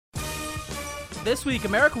This week,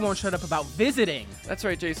 America Won't Shut Up about visiting. That's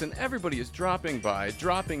right, Jason. Everybody is dropping by,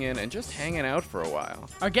 dropping in, and just hanging out for a while.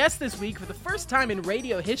 Our guest this week, for the first time in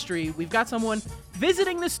radio history, we've got someone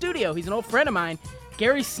visiting the studio. He's an old friend of mine.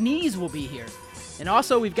 Gary Sneeze will be here. And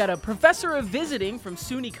also, we've got a professor of visiting from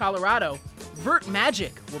SUNY Colorado. Vert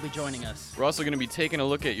Magic will be joining us. We're also going to be taking a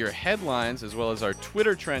look at your headlines, as well as our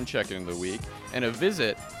Twitter trend check-in of the week, and a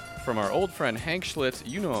visit from our old friend Hank Schlitz.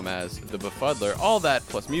 You know him as the Befuddler. All that,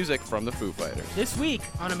 plus music from the Foo Fighters. This week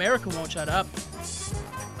on America Won't Shut Up.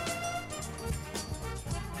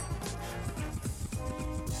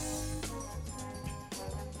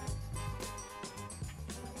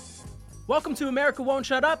 Welcome to America Won't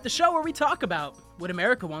Shut Up, the show where we talk about what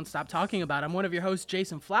America won't stop talking about. I'm one of your hosts,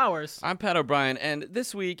 Jason Flowers. I'm Pat O'Brien, and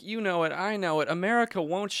this week, you know it, I know it, America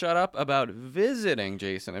won't shut up about visiting,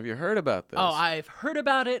 Jason. Have you heard about this? Oh, I've heard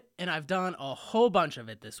about it, and I've done a whole bunch of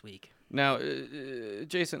it this week. Now,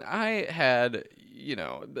 Jason, I had,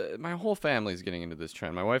 my whole family's getting into this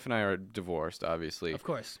trend. My wife and I are divorced, obviously. Of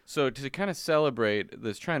course. So to kind of celebrate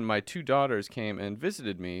this trend, my two daughters came and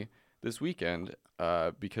visited me this weekend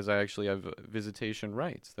because I actually have visitation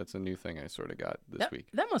rights. That's a new thing I sort of got this week.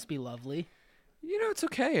 That must be lovely. It's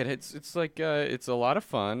okay. It's like it's a lot of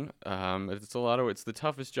fun. It's the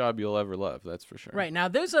toughest job you'll ever love. That's for sure. Right now,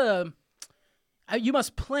 there's you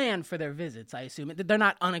must plan for their visits. I assume they're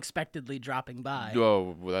not unexpectedly dropping by.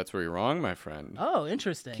 Oh, well, that's where you're wrong, my friend. Oh,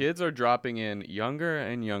 interesting. Kids are dropping in younger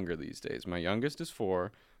and younger these days. My youngest is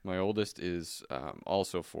 4. My oldest is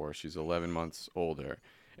also 4. She's 11 months older.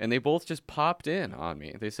 And they both just popped in on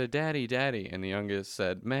me. They said, "Daddy, Daddy." And the youngest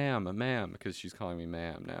said, "Ma'am, ma'am," because she's calling me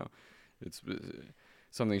ma'am now. It's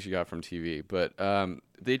something she got from TV. But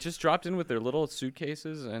they just dropped in with their little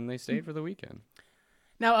suitcases, and they stayed for the weekend.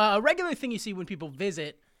 Now, a regular thing you see when people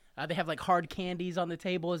visit, they have like hard candies on the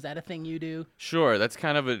table. Is that a thing you do? Sure. That's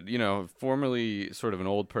kind of a, formerly sort of an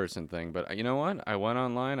old person thing. But you know what? I went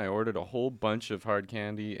online, I ordered a whole bunch of hard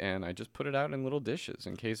candy, and I just put it out in little dishes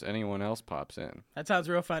in case anyone else pops in. That sounds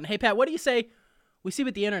real fun. Hey, Pat, what do you say we see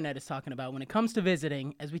what the internet is talking about when it comes to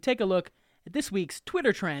visiting as we take a look at this week's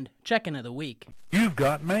Twitter trend check-in of the week? You've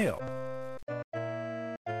got mail.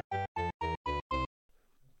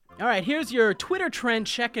 All right, here's your Twitter trend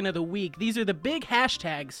check-in of the week. These are the big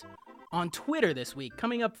hashtags on Twitter this week.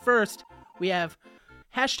 Coming up first, we have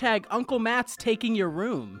hashtag Uncle Matt's taking your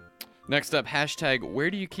room. Next up, hashtag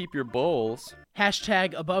where do you keep your bowls?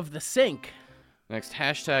 Hashtag above the sink. Next,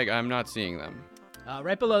 hashtag I'm not seeing them.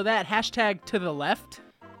 Right below that, hashtag to the left.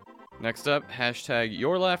 Next up, hashtag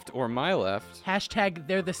your left or my left. Hashtag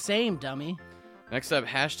they're the same, dummy. Next up,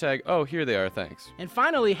 hashtag oh, here they are, thanks. And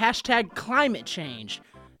finally, hashtag climate change.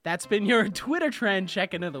 That's been your Twitter trend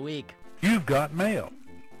check-in of the week. You've got mail.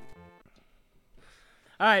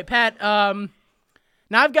 All right, Pat. Now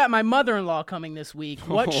I've got my mother-in-law coming this week.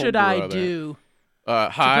 What should I do?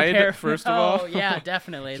 Hide, first of all? Oh, yeah,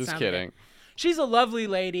 definitely. Just kidding. Good. She's a lovely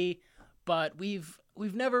lady, but we've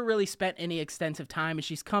never really spent any extensive time, and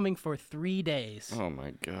she's coming for 3 days. Oh,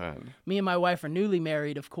 my God. Me and my wife are newly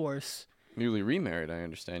married, of course. Newly remarried, I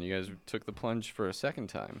understand. You guys took the plunge for a second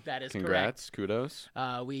time. That is Congrats, correct. Kudos.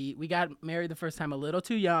 We got married the first time a little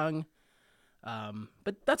too young,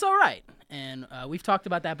 but that's all right. And we've talked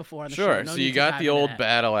about that before on the show. Sure, No so need you to got dive the into old that.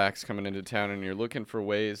 battle axe coming into town, and you're looking for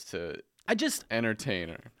ways to entertain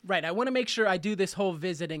her. Right, I want to make sure I do this whole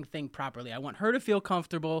visiting thing properly. I want her to feel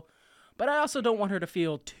comfortable, but I also don't want her to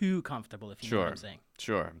feel too comfortable, if you know what I'm saying.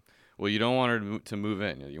 Sure. Well, you don't want her to move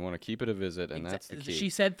in. You want to keep it a visit, and that's the key. She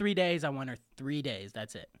said 3 days. I want her 3 days.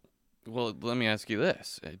 That's it. Well, let me ask you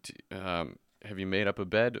this. Have you made up a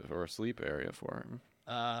bed or a sleep area for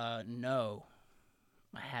her? No,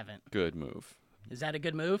 I haven't. Good move. Is that a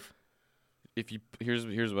good move?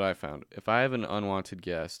 Here's what I found. If I have an unwanted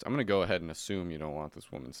guest, I'm going to go ahead and assume you don't want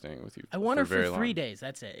this woman staying with you. I want her for very 3 long. days.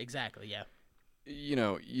 That's it. Exactly. Yeah.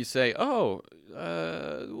 You say,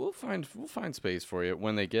 we'll find space for you.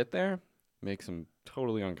 When they get there, makes them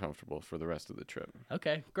totally uncomfortable for the rest of the trip.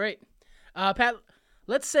 Okay, great. Pat,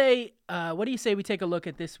 let's say, what do you say we take a look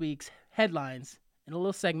at this week's headlines in a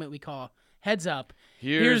little segment we call Heads Up.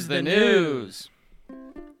 Here's the news.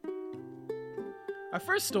 Our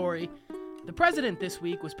first story, the president this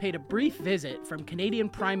week was paid a brief visit from Canadian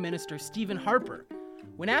Prime Minister Stephen Harper.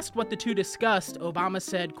 When asked what the two discussed, Obama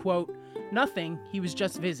said, quote, "Nothing, he was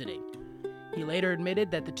just visiting." He later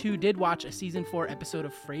admitted that the two did watch a season 4 episode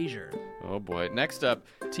of Frasier. Oh boy. Next up,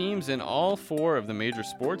 teams in all 4 of the major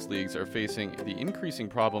sports leagues are facing the increasing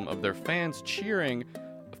problem of their fans cheering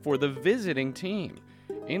for the visiting team.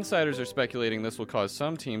 Insiders are speculating this will cause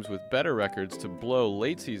some teams with better records to blow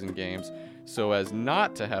late season games so as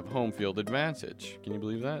not to have home field advantage. Can you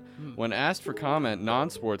believe that? When asked for comment,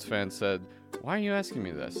 non-sports fans said, "Why are you asking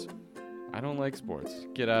me this? I don't like sports.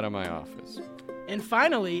 Get out of my office." And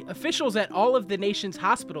finally, officials at all of the nation's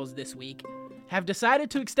hospitals this week have decided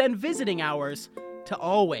to extend visiting hours to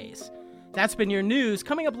always. That's been your news.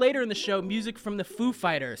 Coming up later in the show, music from the Foo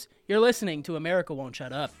Fighters. You're listening to America Won't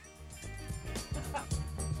Shut Up.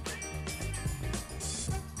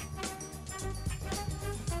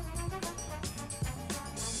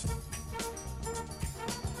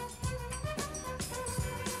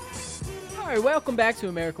 All right, welcome back to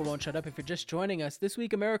America Won't Shut Up. If you're just joining us, this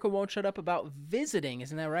week America Won't Shut Up about visiting.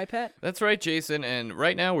 Isn't that right, Pat? That's right, Jason. And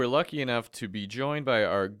right now we're lucky enough to be joined by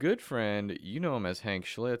our good friend. You know him as Hank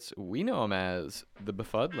Schlitz. We know him as the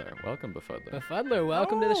Befuddler. Welcome, Befuddler. Befuddler,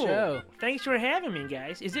 welcome to the show. Thanks for having me,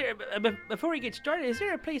 guys. Is there before we get started? Is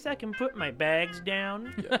there a place I can put my bags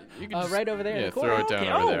down? Yeah, you can just, Right over there in the corner. throw it down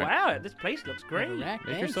Okay. over Oh there. wow, this place looks great. Rack,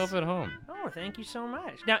 Make thanks. yourself at home. Oh, thank you so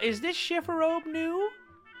much. Now, is this chifforobe new?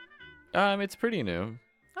 It's pretty new.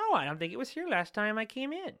 Oh, I don't think it was here last time I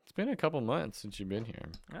came in. It's been a couple months since you've been here.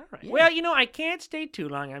 All right. Yeah. Well, I can't stay too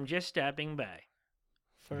long. I'm just stopping by.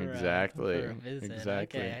 Exactly. For a visit.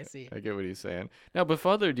 Exactly. Okay, I see. I get what he's saying. Now,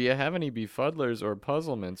 Befuddler, do you have any befuddlers or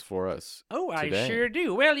puzzlements for us? Oh, today? I sure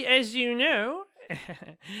do. Well, as you know,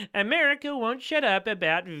 America won't shut up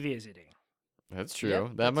about visiting. That's true. Yep,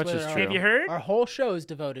 that that's much what is our- true. Have you heard? Our whole show is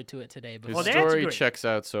devoted to it today. His But Well, that's story great. checks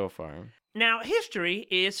out so far. Now, history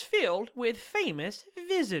is filled with famous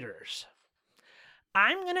visitors.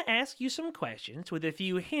 I'm going to ask you some questions with a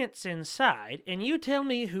few hints inside, and you tell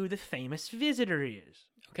me who the famous visitor is.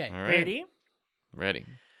 okay. All right. Ready? Ready.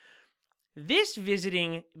 This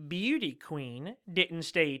visiting beauty queen didn't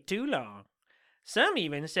stay too long. Some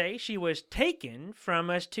even say she was taken from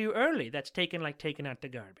us too early. That's taken like taking out the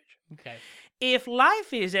garbage. Okay. If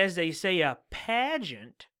life is, as they say, a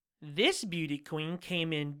pageant, this beauty queen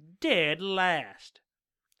came in dead last.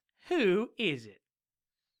 Who is it?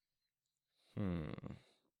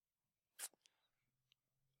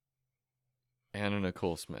 Anna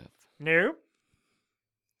Nicole Smith. No.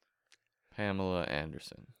 Pamela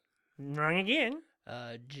Anderson. Wrong again.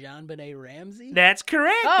 John Benet Ramsey? That's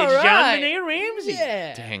correct. All it's John right. Benet Ramsey.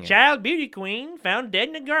 Yeah. Dang it. Child beauty queen found dead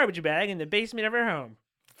in a garbage bag in the basement of her home.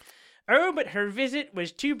 Oh, but her visit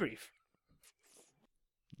was too brief.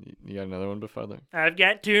 You got another one, Befuddler? I've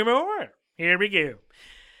got two more. Here we go.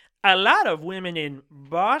 A lot of women in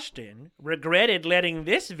Boston regretted letting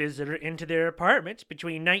this visitor into their apartments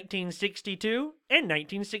between 1962 and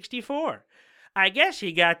 1964. I guess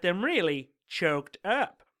he got them really choked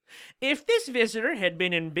up. If this visitor had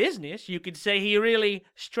been in business, you could say he really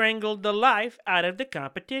strangled the life out of the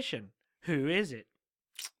competition. Who is it?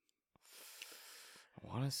 I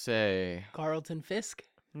want to say Carlton Fisk?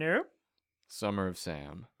 No? Summer of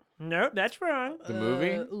Sam. Nope, that's wrong. The movie?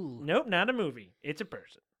 Ooh. Nope, not a movie. It's a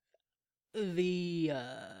person. The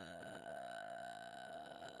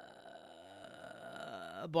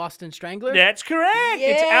Boston Strangler? That's correct.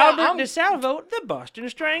 It's Yeah, Albert I'm- DeSalvo, the Boston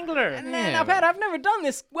Strangler. Now, Pat, I've never done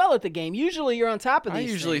this well at the game. Usually you're on top of I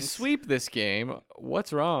these usually things. sweep this game.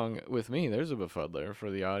 What's wrong with me? There's a Befuddler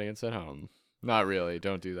for the audience at home. Not really.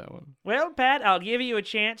 Don't do that one. Well, Pat, I'll give you a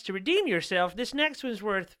chance to redeem yourself. This next one's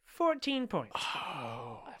worth 14 points.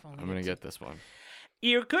 I'm going to get this one.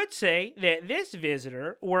 You could say that this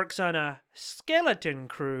visitor works on a skeleton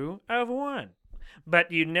crew of one,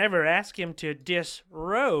 but you never ask him to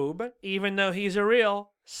disrobe, even though he's a real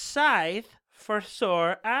scythe for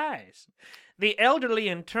sore eyes. The elderly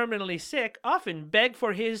and terminally sick often beg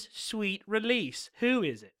for his sweet release. Who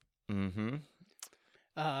is it? Mm-hmm.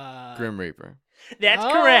 Uh, Grim Reaper. That's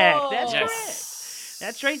Oh, correct. That's yes. correct.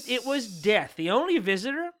 That's right. It was Death, the only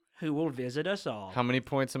visitor who will visit us all. How many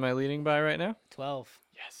points am I leading by right now? 12.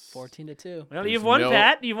 Yes. 14-2. Well, There's you've won, no-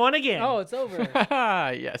 Pat. You've won again. Oh, it's over.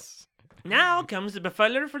 Yes. Now comes the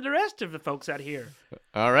befuddler for the rest of the folks out here.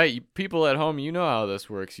 All right, you people at home, you know how this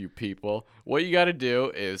works, you people. What you got to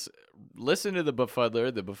do is listen to the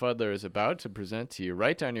Befuddler. The Befuddler is about to present to you.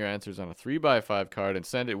 Write down your answers on a 3x5 card and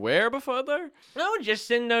send it where, Befuddler? Oh, just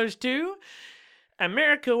send those to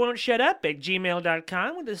America Won't Shut Up at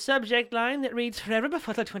gmail.com with a subject line that reads Forever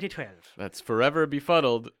Befuddled 2012. That's Forever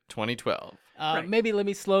Befuddled 2012. Right. Maybe let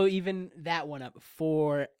me slow even that one up.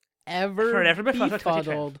 Forever Befuddled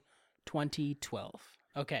Befuddled 2012.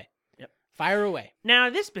 Okay. Yep. Fire away. Now,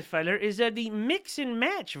 this befuddler is of the mix and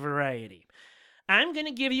match variety. I'm going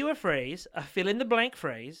to give you a phrase, a fill-in-the-blank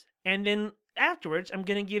phrase, and then afterwards I'm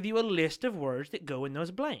going to give you a list of words that go in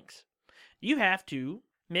those blanks. You have to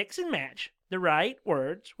mix and match the right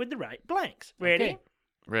words with the right blanks. Ready? Okay.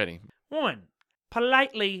 Ready. 1.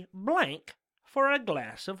 Politely blank for a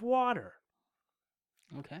glass of water.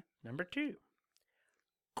 Okay. Number 2.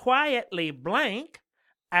 Quietly blank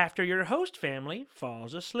after your host family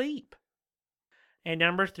falls asleep. And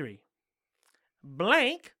number 3.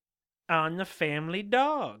 Blank on the family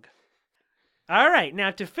dog. All right,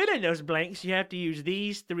 now to fill in those blanks, you have to use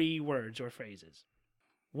these 3 words or phrases.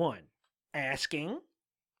 1. Asking.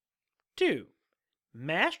 2.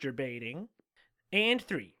 Masturbating. And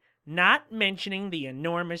 3. Not mentioning the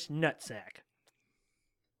enormous nutsack.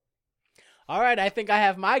 All right, I think I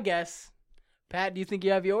have my guess. Pat, do you think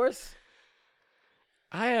you have yours?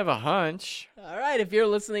 I have a hunch. All right, if you're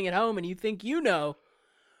listening at home and you think you know,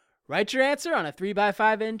 write your answer on a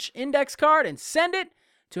 3x5-inch index card and send it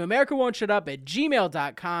to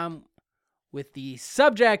americawon'tshutup@gmail.com with the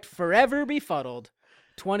subject Forever Befuddled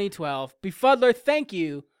 2012. Befuddler, thank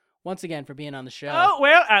you once again for being on the show. Oh,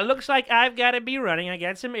 well, looks like I've got to be running. I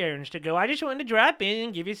got some errands to go. I just wanted to drop in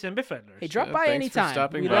and give you some befuddlers. Hey, drop by Thanks for anytime.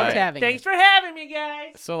 stopping We by. loved having Thanks you. for having me,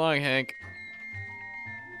 guys. So long, Hank.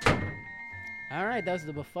 All right, that was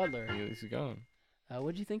the Befuddler. He's gone.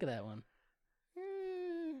 What'd you think of that one?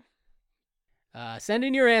 Send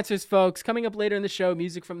in your answers, folks. Coming up later in the show,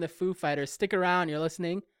 music from the Foo Fighters. Stick around. You're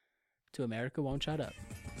listening to America Won't Shut Up.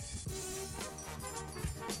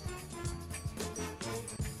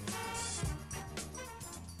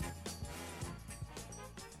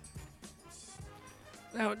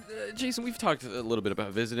 Now, Jason, we've talked a little bit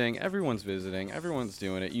about visiting. Everyone's visiting. Everyone's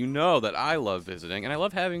doing it. You know that I love visiting, and I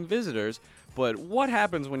love having visitors. But what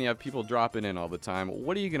happens when you have people dropping in all the time?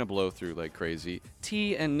 What are you going to blow through like crazy?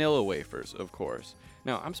 Tea and Nilla wafers, of course.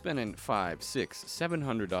 Now, I'm spending $500,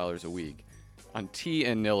 $600, $700 a week on tea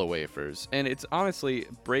and Nilla wafers, and it's honestly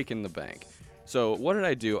breaking the bank. So what did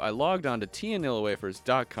I do? I logged on to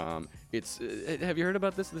teaandnillawafers.com. It's have you heard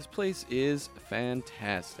about this? This place is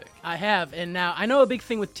fantastic. I have, and now I know a big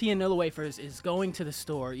thing with tea and Nilla wafers is going to the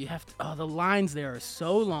store. You have to. Oh, the lines there are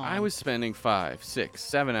so long. I was spending 5, 6,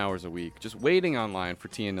 7 hours a week just waiting online for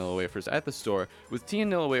tea and Nilla wafers at the store. With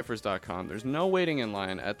teaandnillawafers.com, there's no waiting in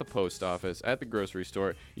line at the post office, at the grocery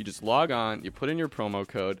store. You just log on, you put in your promo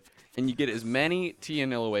code, and you get as many tea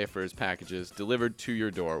and Nilla wafers packages delivered to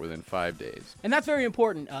your door within 5 days. And that's very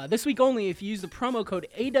important. This week only, if you use the promo code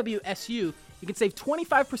AWSU, you can save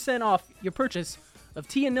 25% off your purchase of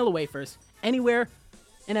tea and Nilla wafers anywhere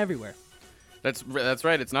and everywhere. That's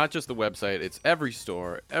right. It's not just the website. It's every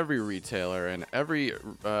store, every retailer, and every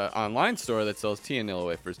online store that sells tea and Nilla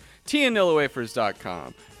wafers.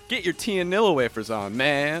 teaandnillawafers.com. Get your tea and Nilla wafers on,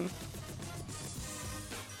 man.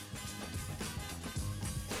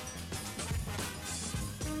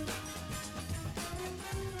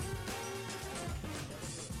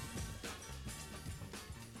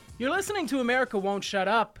 You're listening to America Won't Shut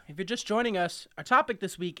Up. If you're just joining us, our topic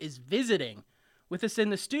this week is visiting. With us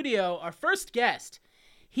in the studio, our first guest.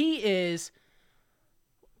 He is,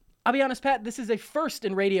 I'll be honest, Pat, this is a first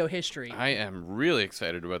in radio history. I am really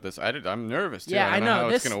excited about this. I'm nervous, too. Yeah, I don't know how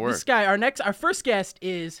this, it's going to work. This guy, our first guest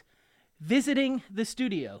is visiting the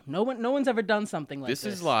studio. No one's ever done something like this.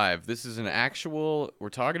 This is live. This is an actual, we're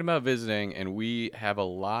talking about visiting, and we have a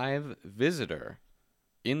live visitor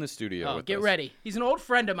in the studio with get us. ready. He's an old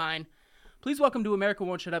friend of mine. Please welcome to America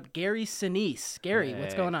Won't Shut Up, Gary Sinise. Gary,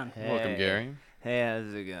 what's going on? Welcome, Gary. Hey,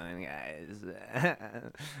 how's it going, guys?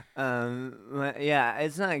 Yeah,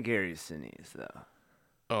 it's not Gary Sinise, though.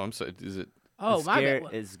 Oh, I'm sorry. Is it? Oh, it's my bad.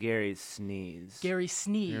 It's Gary Sneeze. Gary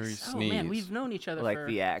Sneeze. Gary Oh, man, Sneeze. we've known each other like for...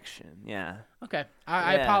 the action, yeah. Okay,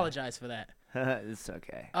 I Yeah. apologize for that. It's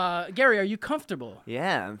okay. Gary, are you comfortable?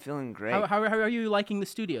 Yeah, I'm feeling great. How are you liking the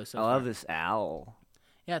studio so I far? love this owl.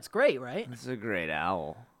 Yeah, it's great, right? This is a great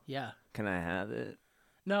owl. Yeah. Can I have it?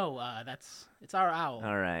 No, it's our owl.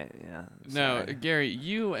 All right, yeah. Now, sorry. Gary,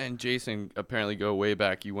 you and Jason apparently go way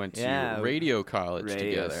back. You went to Yeah, radio college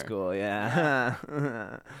Radio together. school, yeah.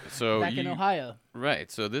 So Back in Ohio.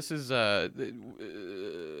 Right. So this is is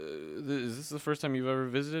this the first time you've ever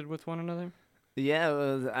visited with one another? Yeah,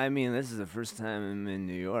 well, I mean, this is the first time I'm in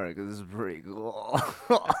New York. This is pretty cool.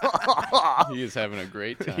 He is having a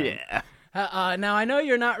great time. Yeah. Now, I know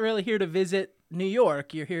you're not really here to visit New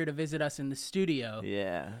York. You're here to visit us in the studio.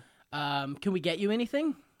 Yeah. Can we get you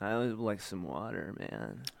anything? I would like some water,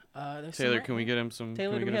 man. There's some Taylor, wa- can we get him some?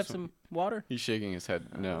 Taylor, can do get we him have some water? He's shaking his head.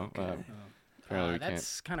 No. Apparently we can't.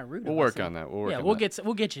 That's kind of rude. We'll of work us. on that. We'll work Yeah, on we'll that.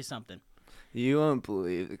 we'll get you something. You won't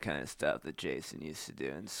believe the kind of stuff that Jason used to do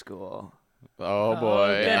in school. Oh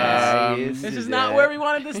boy. goodness. This is not where we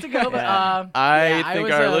wanted this to go, but Yeah. I think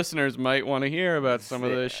was, our listeners might want to hear about some of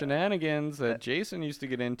the Yeah. shenanigans that Jason used to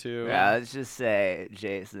get into. Yeah, let's just say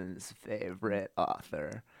Jason's favorite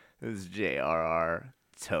author is J.R.R.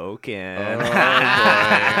 token. Oh, boy.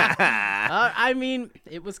 I mean,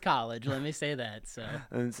 it was college. Let me say that. So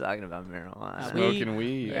I'm talking about marijuana. Smoking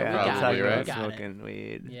weed, yeah, we I'm got talking it, probably, we right? got it. smoking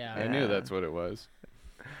weed. Yeah. I knew that's what it was.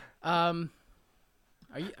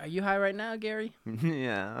 Are you high right now, Gary?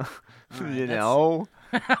 Yeah. All right, You that's- know?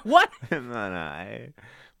 What? I'm not high.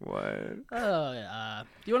 What? Oh,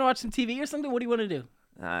 do you want to watch some TV or something? What do you want to do?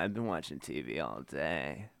 I've been watching TV all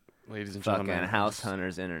day. Ladies and Fucking gentlemen, House just-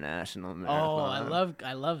 Hunters International Oh, Marathon.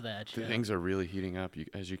 I love that show. things are really heating up.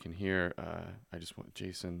 As you can hear, I just want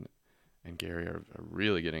Jason and Gary are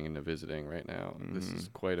really getting into visiting right now. This is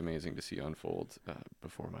quite amazing to see unfold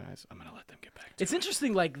before my eyes. I'm gonna let them get back to It's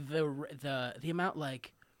interesting, like the amount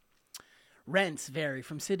like rents vary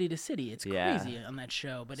from city to city. It's Yeah. crazy on that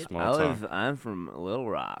show, but it, Small talk. I'm from Little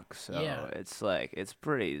Rock, so Yeah. it's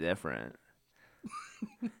pretty different.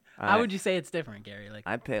 how would you say it's different, Gary? Like,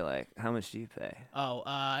 I pay how much do you pay?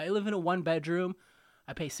 I live in a 1-bedroom.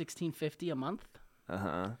 I pay $16.50 a month,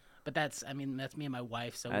 Uh-huh. but that's me and my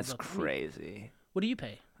wife. So That's look, crazy. What do you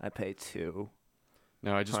pay? I pay 2.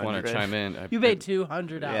 Now, I just want to 100. chime in. You pay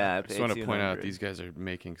 $200. Yeah, I I pay just want to point out 200. these guys are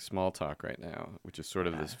making small talk right now, which is sort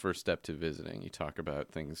of this first step to visiting. You talk about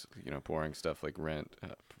things, boring stuff like rent,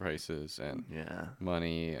 prices, and Yeah.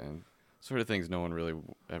 money, and sort of things no one really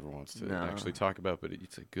ever wants to No. actually talk about, but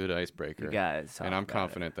it's a good icebreaker. You guys talk and I'm about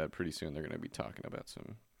confident that pretty soon they're going to be talking about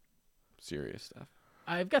some serious stuff.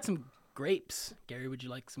 I've got some grapes. Gary, would you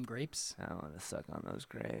like some grapes? I want to suck on those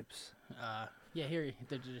grapes. Yeah, here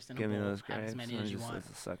they're just in Give a me bowl. those Have grapes. as many Let as me you just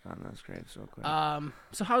want. suck on those grapes real quick.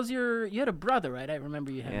 So how's you had a brother, right? I remember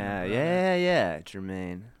you having a yeah, brother. yeah.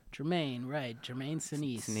 Jermaine. Jermaine, right? Jermaine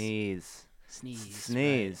Sinise. Sneeze. Sneeze.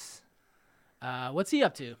 Sneeze. Right. What's he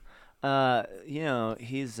up to?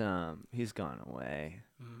 He's gone away.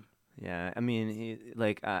 Mm. Yeah, I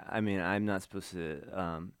mean, I'm not supposed to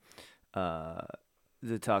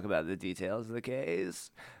talk about the details of the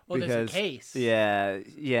case. Oh, there's because, a case.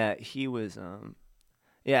 Yeah, he was,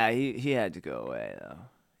 he had to go away though.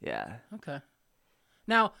 Yeah. Okay.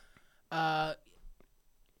 Now, as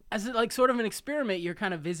it, like sort of an experiment, you're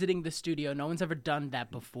kind of visiting the studio. No one's ever done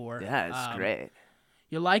that before. Yeah, it's great.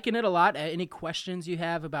 You're liking it a lot. Any questions you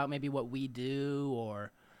have about maybe what we do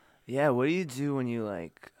or? Yeah, what do you do when you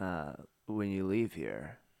when you leave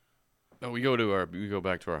here? Oh, we go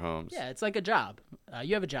back to our homes. Yeah, it's like a job.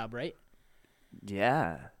 You have a job, right?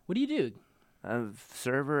 Yeah, What do you do? I'm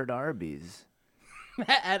server at Arby's.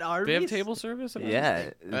 At Arby's? They have table service? at Yeah,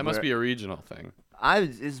 Arby's? That must be a regional thing.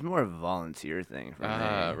 It's more of a volunteer thing for me.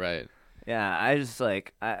 Right. Yeah, I just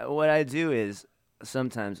what I do is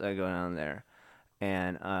sometimes I go down there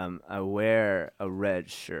and I wear a red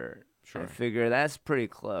shirt. Sure. I figure that's pretty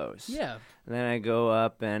close. Yeah. And then I go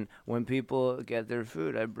up and when people get their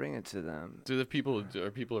food, I bring it to them. Are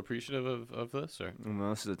people appreciative of this, or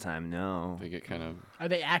Most of the time, no. they get kind of? Are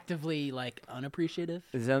they actively like unappreciative?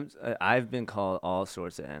 I've been called all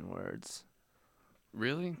sorts of N-words.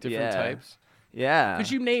 Really? Different Yeah. types? Yeah.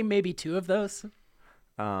 Could you name maybe 2 of those?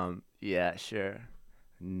 Yeah, sure.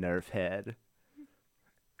 Nerf head.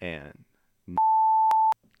 And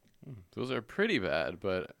Those are pretty bad,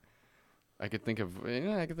 but I could think of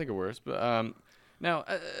worse. But now,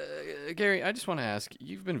 Gary, I just want to ask.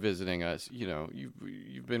 You've been visiting us.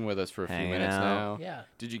 You've been with us for a few Hanging minutes out. now. Yeah.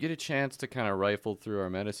 Did you get a chance to kind of rifle through our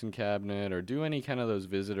medicine cabinet or do any kind of those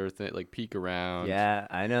visitor like peek around? yeah,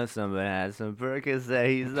 I know somebody has some Percocet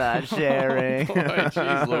he's not sharing. Oh, boy,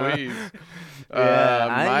 jeez Louise. Yeah,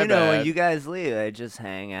 My when bad. you guys leave, I just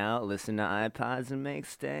hang out, listen to iPods, and make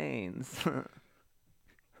stains.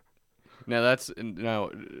 Now let's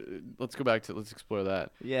go back to let's explore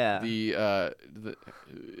that. Yeah.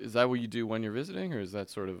 Is that what you do when you're visiting, or is that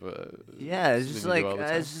sort of Yeah, it's just something you do all the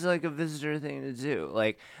time? it's just like a visitor thing to do.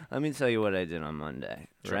 Like, let me tell you what I did on Monday.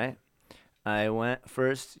 Sure. Right? I went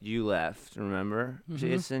first. You left. Remember,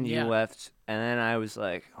 Jason? Yeah. You left, and then I was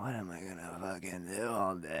like, "What am I gonna fucking do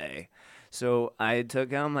all day?" So I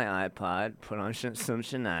took out my iPod, put on some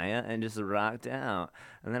Shania, and just rocked out.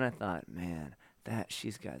 And then I thought, man,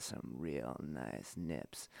 she's got some real nice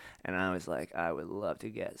nips, and I was like, I would love to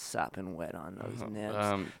get sopping wet on those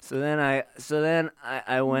nips. So then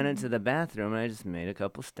I went into the bathroom and I just made a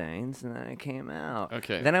couple stains, and then I came out.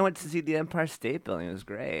 Okay. Then I went to see the Empire State Building. It was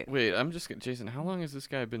great. Wait, Jason, how long has this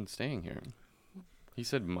guy been staying here? He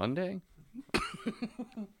said Monday?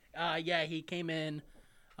 Yeah, he came in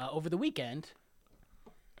over the weekend.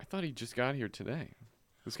 I thought he just got here today.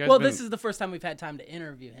 This guy's This is the first time we've had time to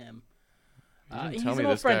interview him. you didn't He's tell an me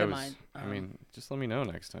old this friend guy of was. mine. I mean, just let me know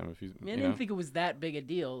next time if he's. I didn't think it was that big a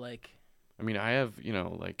deal. Like, I mean, I have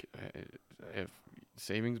I have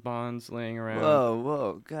savings bonds laying around.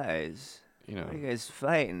 Whoa, guys. you know. Why are you guys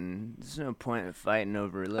fighting? There's no point in fighting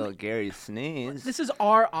over little Gary sneeze. This is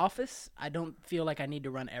our office. I don't feel like I need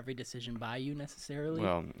to run every decision by you necessarily.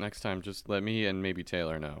 Well, next time, just let me and maybe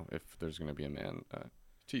Taylor know if there's going to be a man.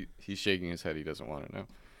 He's shaking his head. He doesn't want to know.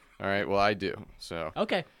 All right. Well, I do. So.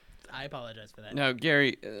 Okay. I apologize for that. Now,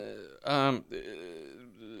 Gary,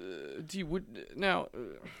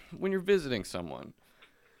 when you're visiting someone,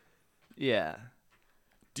 Yeah.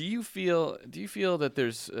 do you feel that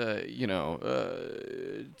there's do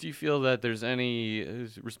you feel that there's any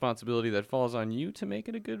responsibility that falls on you to make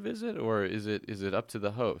it a good visit, or is it up to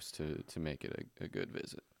the host to make it a good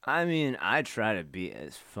visit? I mean, I try to be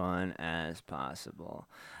as fun as possible.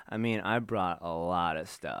 I mean, I brought a lot of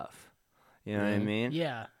stuff. You know what I mean?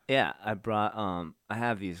 Yeah. Yeah, I brought I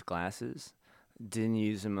have these glasses. Didn't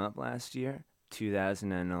use them up last year,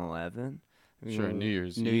 2011. Sure, New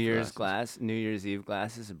Year's Eve New Year's Eve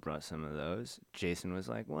glasses. I brought some of those. Jason was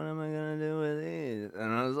like, "What am I gonna do with these?"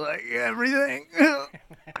 And I was like, "Everything." I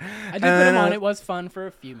did put them on. It was fun for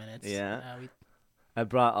a few minutes. Yeah. I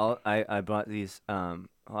brought these.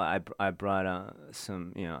 I brought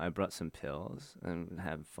some. I brought some pills and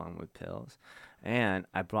had fun with pills, and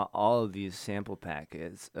I brought all of these sample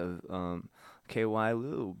packets of KY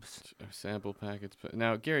lubes. Sample packets.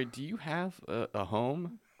 Now, Gary, do you have a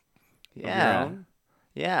home? Yeah.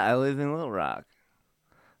 Yeah, I live in Little Rock.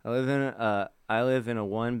 I live in a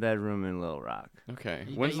 1-bedroom in Little Rock. Okay.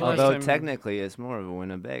 Although technically it's more of a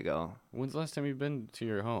Winnebago. When's the last time you've been to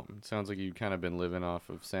your home? It sounds like you've kind of been living off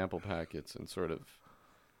of sample packets and sort of,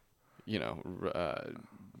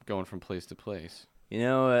 going from place to place. You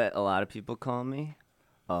know what a lot of people call me?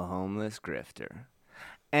 A homeless grifter.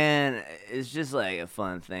 And it's just like a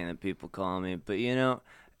fun thing that people call me. But,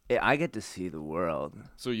 I get to see the world.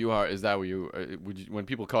 So you are? Is that what you? When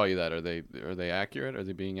people call you that, are they accurate? Are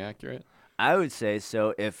they being accurate? I would say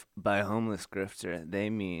so. If by homeless grifter they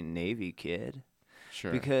mean Navy kid,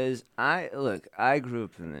 Sure. Because I grew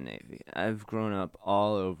up in the Navy. I've grown up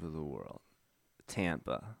all over the world.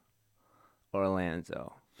 Tampa,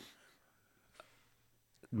 Orlando,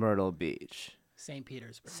 Myrtle Beach, St.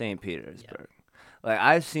 Petersburg. St. Like,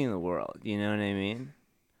 I've seen the world, you know what I mean?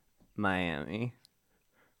 Miami,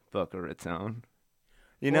 Boca Raton.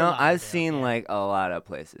 I've seen like a lot of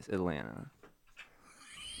places. Atlanta.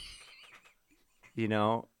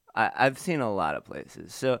 I've seen a lot of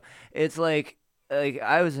places. So it's like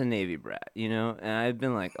I was a Navy brat, and I've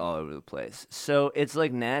been like all over the place. So it's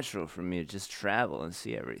like natural for me to just travel and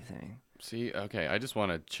see everything. See, okay, I just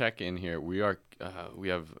want to check in here. We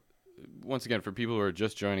have, once again, for people who are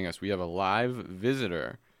just joining us, we have a live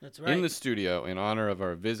visitor. That's right. In the studio in honor of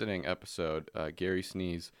our visiting episode, Gary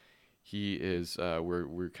Sneeze. He is,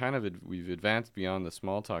 we've advanced beyond the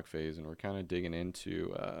small talk phase, and we're kind of digging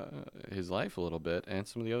into his life a little bit and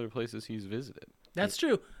some of the other places he's visited. That's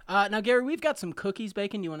true. Now, Gary, we've got some cookies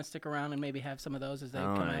baking. You want to stick around and maybe have some of those as they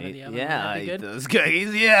come out of the oven? Yeah, That'd be I eat good? those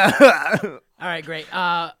cookies, yeah. All right, great.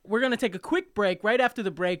 We're going to take a quick break. Right after the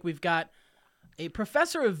break, we've got a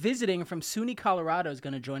professor of visiting from SUNY Colorado is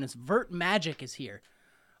going to join us. Vert Magic is here.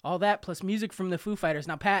 All that plus music from the Foo Fighters.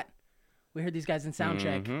 Now, Pat, we heard these guys in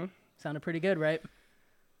soundcheck. Mm-hmm. Sounded pretty good, right?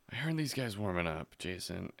 I heard these guys warming up,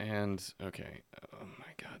 Jason, and okay, oh my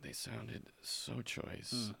God, they sounded so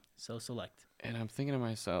choice. So select. And I'm thinking to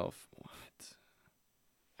myself, what?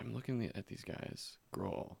 I'm looking at these guys,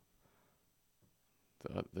 Grohl,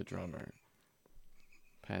 the drummer,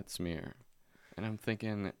 Pat Smear, and I'm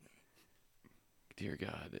thinking, dear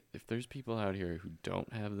God, if there's people out here who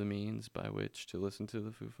don't have the means by which to listen to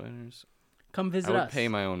the Foo Fighters, Come visit I would us. pay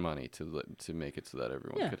my own money to make it so that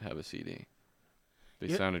everyone could have a CD. They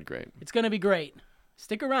sounded great. It's going to be great.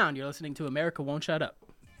 Stick around. You're listening to America Won't Shut Up.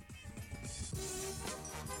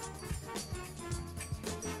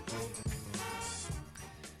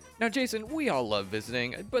 Now, Jason, we all love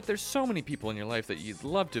visiting, but there's so many people in your life that you'd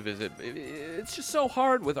love to visit. It's just so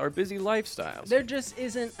hard with our busy lifestyles. There just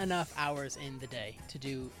isn't enough hours in the day to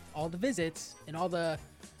do all the visits and all the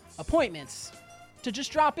appointments to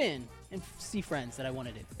just drop in and see friends that I want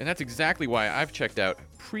to do. And that's exactly why I've checked out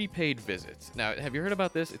prepaid visits. Now, have you heard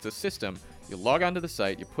about this? It's a system. You log onto the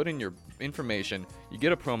site, you put in your information, you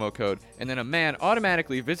get a promo code, and then a man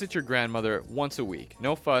automatically visits your grandmother once a week.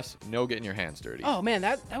 No fuss, no getting your hands dirty. Oh, man,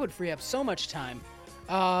 that would free up so much time.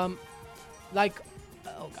 Oh,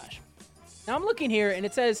 gosh. Now, I'm looking here, and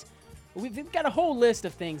it says we've got a whole list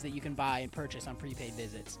of things that you can buy and purchase on prepaid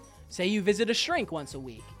visits. Say you visit a shrink once a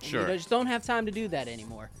week. And Sure. You just don't have time to do that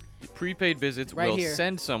anymore. Prepaid visits Right will here.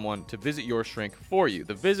 send someone to visit your shrink for you.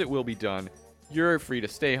 The visit will be done. You're free to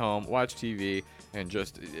stay home, watch TV, and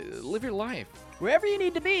just live your life. Wherever you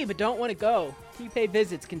need to be but don't want to go, prepaid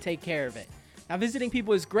visits can take care of it. Now, visiting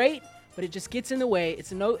people is great, but it just gets in the way.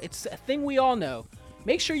 It's a thing we all know.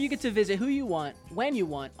 Make sure you get to visit who you want, when you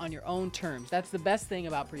want, on your own terms. That's the best thing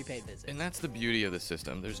about prepaid visits. And that's the beauty of the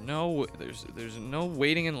system. There's no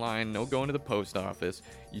waiting in line, no going to the post office.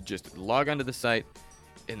 You just log onto the site,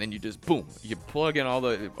 and then you just boom, you plug in all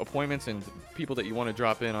the appointments and people that you want to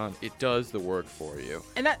drop in on. It does the work for you.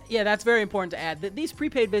 And that's very important to add. That these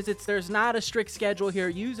prepaid visits, there's not a strict schedule here.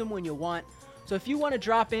 Use them when you want. So if you want to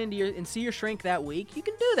drop in and see your shrink that week, you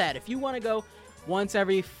can do that. If you want to go once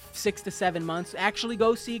every 6 to 7 months, actually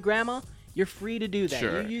go see grandma, you're free to do that.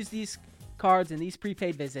 Sure. You use these cards and these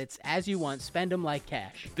prepaid visits as you want. Spend them like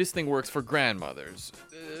cash. This thing works for grandmothers,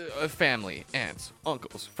 family, aunts,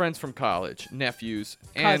 uncles, friends from college, nephews,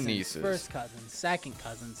 and Cousins, nieces. first cousins, second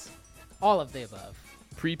cousins, all of the above.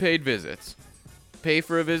 Prepaid visits. Pay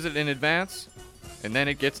for a visit in advance, and then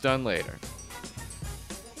it gets done later.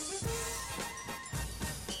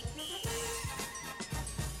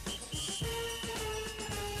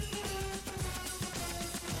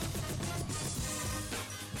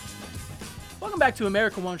 Welcome back to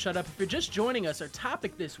America Won't Shut Up. If you're just joining us, our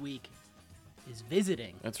topic this week is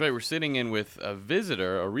visiting. That's right. We're sitting in with a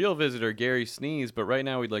visitor, a real visitor, Gary Sneeze. But right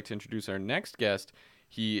now, we'd like to introduce our next guest.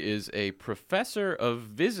 He is a professor of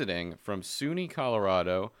visiting from SUNY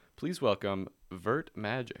Colorado. Please welcome Vert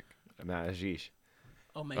Magic. Majish.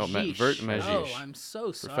 Oh, Majish. Vert Majish. Oh, I'm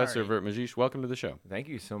so sorry. Professor Vert Majish, welcome to the show. Thank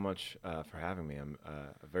you so much for having me. I'm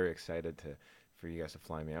very excited for you guys to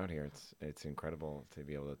fly me out here. It's incredible to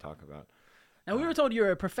be able to talk about. Now, we were told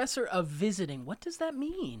you're a professor of visiting. What does that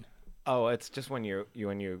mean? Oh, it's just when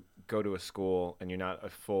you go to a school and you're not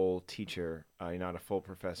a full teacher, you're not a full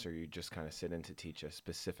professor. You just kind of sit in to teach a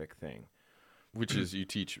specific thing. Which is you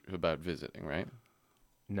teach about visiting, right?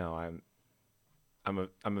 No, I'm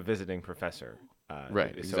a visiting professor.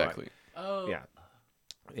 Right, so exactly. Oh.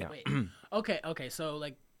 Yeah. Wait. Okay. So,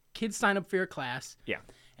 like, kids sign up for your class. Yeah.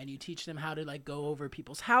 And you teach them how to, like, go over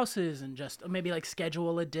people's houses and just maybe, like,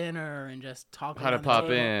 schedule a dinner and just talk How to around the pop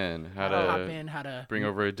table. in, how to bring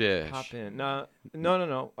over a dish. Pop in. No.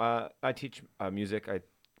 I teach music.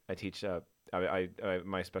 I teach.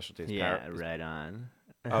 My specialty is Yeah, right on.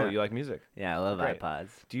 Oh, you like music? Yeah, I love Great. iPods.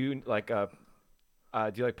 Do you like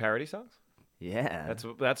parody songs? Yeah.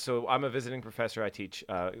 That's so. I'm a visiting professor. I teach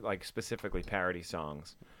like specifically parody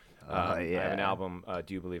songs. I have an album,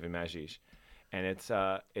 Do You Believe in Majish? And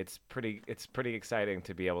it's pretty exciting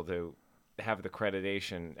to be able to have the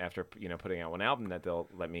accreditation after putting out one album that they'll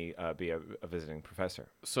let me be a visiting professor.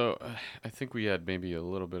 So I think we had maybe a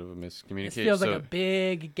little bit of a miscommunication. This feels like a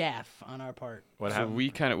big gaffe on our part. What So happened?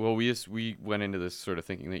 we went into this sort of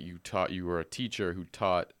thinking that you were a teacher who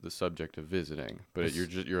taught the subject of visiting, but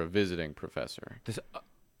you're a visiting professor,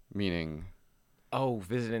 meaning. Oh,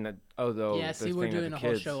 visiting the Yeah, see, we're thing of doing the a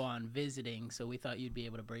whole kids. show on visiting, so we thought you'd be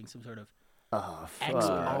able to bring some sort of Oh, fuck.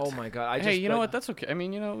 expert. Oh my god! Hey, you know what? That's okay. I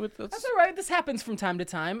mean, That's all right. This happens from time to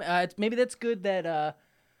time. Maybe that's good that.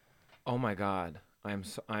 Oh my god! I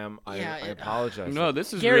Yeah, apologize. No,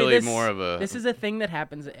 this is Gary, really this, more of a. This is a thing that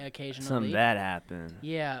happens occasionally. Something bad happened.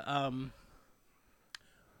 Yeah.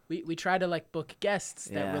 We try to like book guests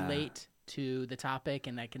that Yeah. relate to the topic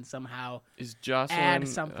and that can somehow. Is Jocelyn add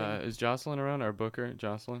something. Is Jocelyn around? Our booker,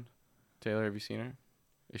 Jocelyn Taylor. Have you seen her?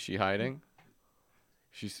 Is she hiding?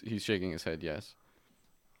 He's shaking his head. Yes.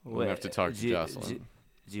 We'll have to talk to Jocelyn.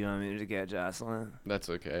 Do you want me to get Jocelyn? That's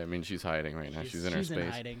okay. I mean, she's hiding right now. She's in her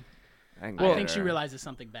space. hiding. I I think she realizes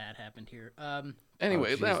something bad happened here.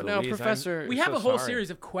 Anyway, Oh, now, geez, Louise, Professor, We so have a whole sorry. series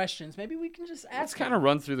of questions. Maybe we can just let's ask. kind of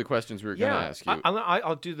run through the questions we were going to ask you.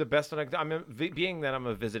 I'll do the best that I can. Being that I'm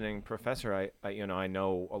a visiting professor, I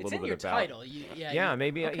know a It's little in bit your about. title. Yeah,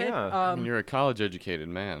 maybe. Okay. Yeah. And you're a college-educated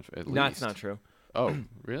man, at least. No, that's not true. Oh,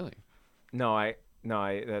 really? No,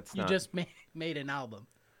 that's You not. just made an album.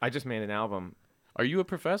 I just made an album. Are you a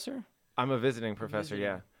professor? I'm a visiting professor. Visiting.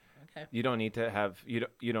 Yeah. Okay. You don't need to have. You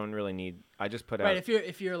don't really need. I just put Right. out.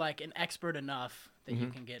 If you're like an expert enough, then you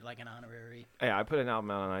can get like an honorary. Yeah, I put an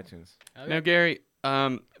album out on iTunes. Okay. Now, Gary,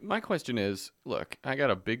 my question is, look, I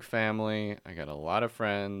got a big family. I got a lot of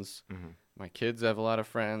friends. My kids have a lot of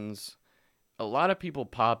friends. A lot of people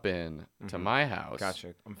pop in to my house.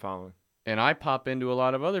 Gotcha. I'm following. And I pop into a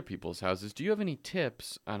lot of other people's houses. Do you have any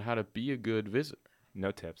tips on how to be a good visitor?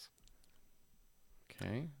 No tips.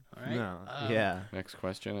 Okay. All right. No. Um, Yeah. Next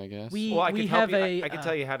question, I guess. We Well, I can help have you. a. I can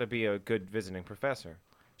tell you how to be a good visiting professor.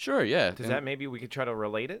 Sure, yeah. Does that maybe we could try to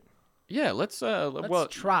relate it? Yeah, let's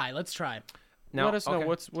Let's try. Let's try. No, let us know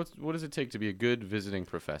okay. what does it take to be a good visiting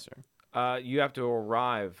professor? You have to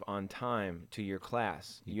arrive on time to your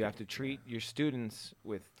class. You have to treat your students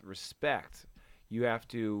with respect. You have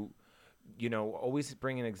to always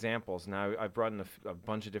bring in examples. Now I've brought in a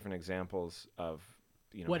bunch of different examples of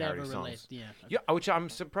whatever parody songs. relates. Yeah. Yeah, which I'm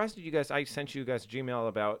surprised that you guys. I sent you guys a Gmail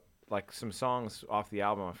about like some songs off the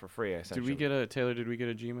album for free. Did we get a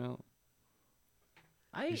Gmail?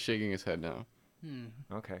 I He's shaking his head now.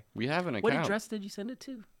 Okay. We have an What account. address did you send it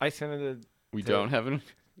to? I sent it. We don't have an.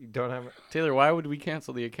 You don't have it. Taylor, why would we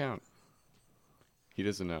cancel the account? He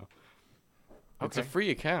doesn't know. It's a Okay. free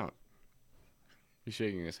account. He's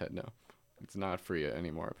shaking his head no. It's not free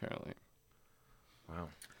anymore, apparently. Wow.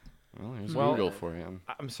 Well, here's Well, Google for him.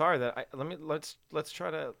 I'm sorry that let's try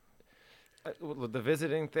to the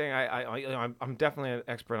visiting thing. I'm definitely an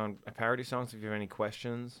expert on parody songs. If you have any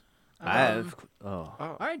questions, I have. Oh.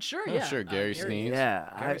 All right, sure. Oh, Yeah. sure, Gary Sneeze.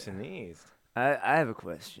 Yeah. Gary Sinise. I have a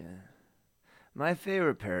question. My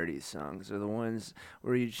favorite parody songs are the ones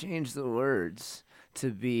where you change the words to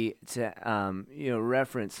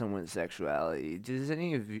reference someone's sexuality. Does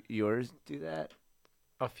any of yours do that?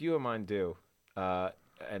 A few of mine do,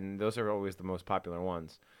 and those are always the most popular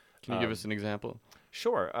ones. Can you give us an example?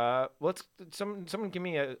 Sure. Someone give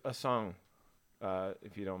me a song,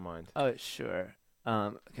 if you don't mind. Oh, sure.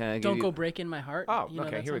 Can I give Don't you... go breaking my heart. Oh, You know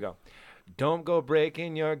okay. that Here we song? go. Don't go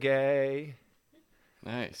breaking your gay.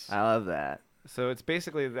 Nice. I love that. So it's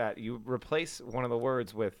basically that you replace one of the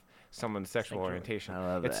words with someone's sexual orientation. I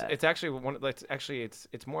love that. It's actually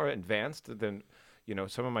it's more advanced than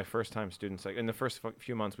some of my first time students. Like in the first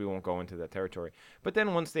few months, we won't go into that territory. But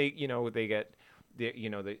then once they get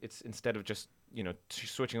it's instead of just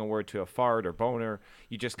switching a word to a fart or boner,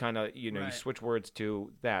 you just kind of you Right. switch words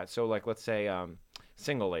to that. So like let's say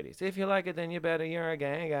single ladies. If you like it, then you better you're a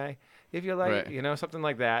gay guy. If you like Right. it, something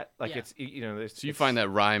like that. Like Yeah. it's there's, So you find that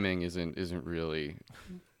rhyming isn't really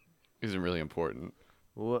important.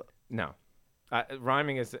 What? No,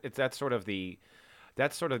 rhyming that's sort of the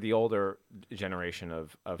older generation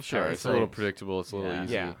of Sure, parody it's a little songs. predictable. It's a little Yeah.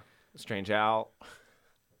 easy. Yeah, Strange Al.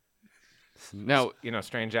 Now,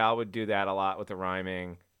 Strange Al would do that a lot with the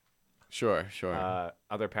rhyming. sure.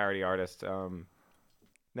 Other parody artists.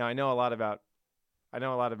 Now I know a lot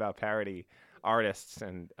about parody artists,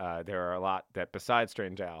 and there are a lot that besides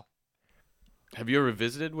Strange Al. Have you ever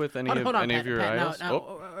visited with any Hold on, of Pat, your Pat, idols?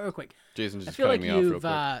 real quick. Jason's I just feel like cutting me off real you've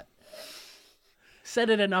quick. said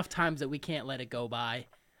it enough times that we can't let it go by.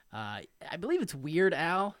 I believe it's Weird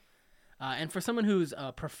Al. And for someone who's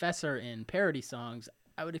a professor in parody songs,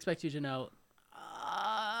 I would expect you to know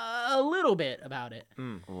a little bit about it.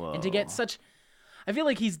 Whoa. And to get such... I feel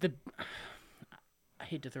like he's the... I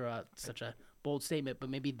hate to throw out such a bold statement, but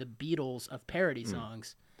maybe the Beatles of parody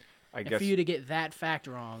songs. I And guess. for you to get that fact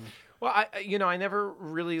wrong... Well, I never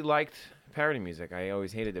really liked parody music. I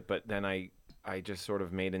always hated it. But then I just sort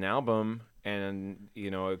of made an album, and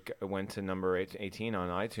it went to number 18 on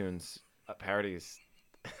iTunes parodies.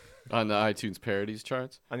 On the iTunes parodies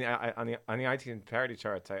charts? On the iTunes parody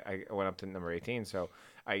charts, I went up to number 18. So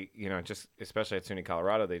I just especially at SUNY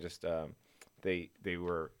Colorado, they just they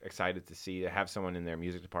were excited to have someone in their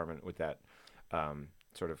music department with that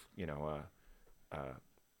sort of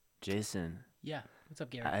Jason, Yeah. What's up,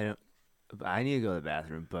 Gary? I need to go to the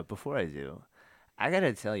bathroom, but before I do, I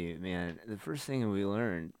gotta tell you, man, the first thing we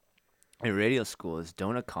learned in radio school is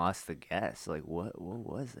don't accost the guests. Like, what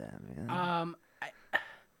was that, man?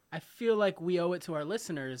 I feel like we owe it to our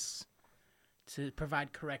listeners to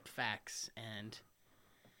provide correct facts, and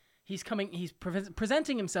he's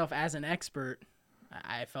presenting himself as an expert.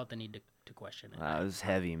 I felt the need to question it. Wow, it was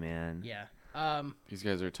heavy, man. Yeah. These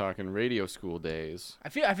guys are talking radio school days. I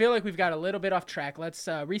feel like we've got a little bit off track. Let's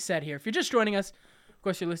reset here. If you're just joining us, of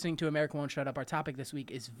course, you're listening to America Won't Shut Up. Our topic this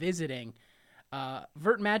week is visiting.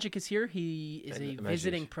 Vert Magic is here. He is a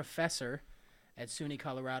visiting professor at SUNY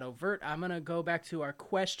Colorado. Vert, I'm going to go back to our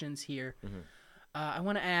questions here. I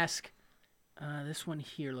want to ask, this one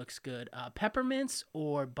here looks good. Peppermints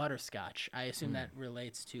or butterscotch? I assume that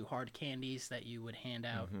relates to hard candies that you would hand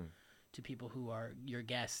out to people who are your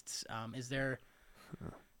guests. Is there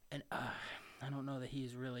an... I don't know that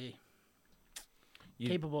he's really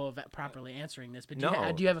capable of properly answering this, but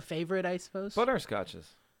do you have a favorite, I suppose? butterscotches.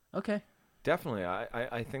 Okay. Definitely,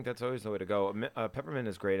 I think that's always the way to go. Peppermint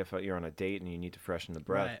is great if you're on a date and you need to freshen the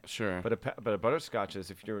breath. Right. Sure. But a butterscotch is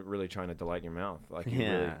if you're really trying to delight your mouth. Like you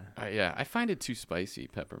Yeah. really, Yeah, I find it too spicy,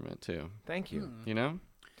 peppermint, too. thank you. You know?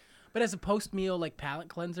 But as a post-meal like palate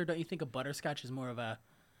cleanser, don't you think a butterscotch is more of a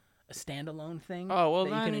standalone thing? Oh, well,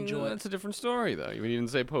 that you can enjoy. that's a different story, though. You didn't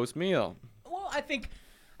say post-meal. Well, I think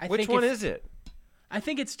Which one is it? I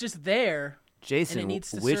think it's just there, Jason, and it needs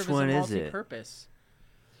to which serve one as is a it? multi-purpose.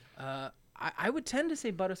 I would tend to say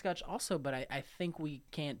butterscotch also, but I think we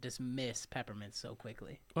can't dismiss peppermint so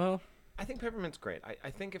quickly. Well, I think peppermint's great.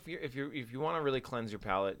 I think if you want to really cleanse your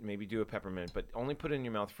palate, maybe do a peppermint, but only put it in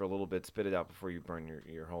your mouth for a little bit, spit it out before you burn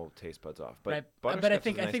your whole taste buds off. But Right. butterscotch But I is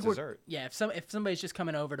think a nice we're dessert. if somebody's just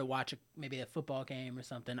coming over to watch maybe a football game or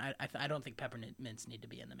something, I don't think peppermint mints need to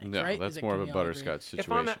be in the mix. No, right? that's Is it- more can of a we all agree? butterscotch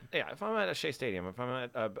situation. If I'm at a Shea Stadium, if I'm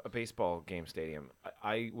at a baseball game stadium,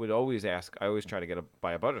 I would always ask. I always try to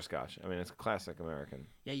buy a butterscotch. I mean, it's a classic American.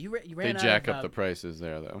 Yeah, you ran They out jack of, up the prices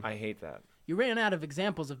there, though. I hate that. You ran out of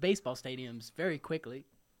examples of baseball stadiums very quickly.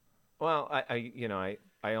 Well,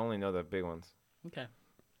 I only know the big ones. Okay.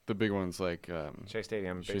 The big ones like Shea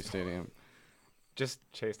Stadium, Shea Stadium. just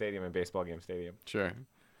Shea Stadium and baseball game stadium. Sure.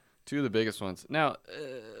 Two of the biggest ones. Now,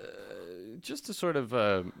 just to sort of,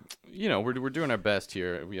 we're doing our best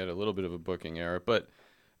here. We had a little bit of a booking error, but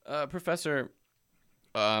Professor,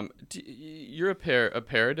 you're a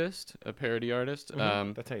parodist, a parody artist.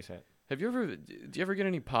 That's how you say it. Do you ever get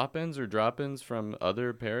any pop-ins or drop-ins from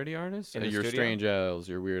other parody artists? In the Your studio? Strange Owls,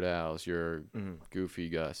 your Weird Owls, your Goofy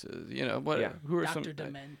Gus's. You know what? Yeah. Who are Dr. some?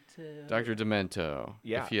 Demento. Dr. Demento.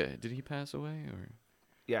 Yeah. Did he pass away or?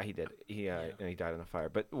 Yeah, he did. And he died in a fire.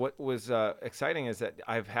 But what was exciting is that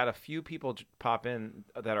I've had a few people pop in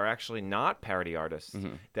that are actually not parody artists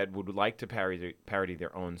that would like to parody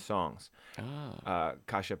their own songs.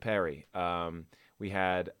 Kasha Perry. We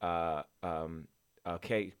had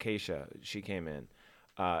Keisha. She came in,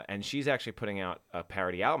 and she's actually putting out a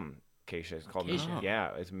parody album. Keisha is called. Keisha.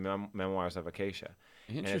 Yeah, it's Memoirs of a Keisha.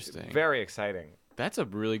 Interesting. And it's very exciting. That's a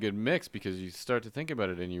really good mix because you start to think about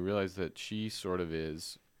it and you realize that she sort of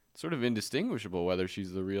is indistinguishable whether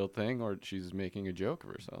she's the real thing or she's making a joke of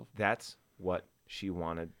herself. That's what she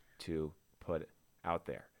wanted to put out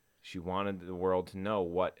there. She wanted the world to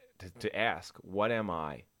know to ask, what am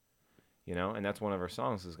I? You know, and that's one of her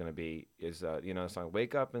songs is going to be the song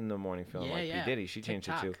 "Wake Up in the Morning" feeling like P. Diddy. She changed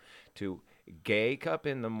it to "Gake Up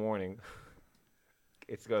in the Morning."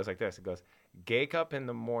 It goes like this. It goes, "Gake up in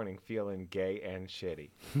the morning feeling gay and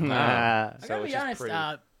shitty." I So gotta it's be just honest.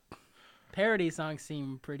 pretty. Parody songs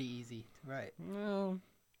seem pretty easy to write. Well,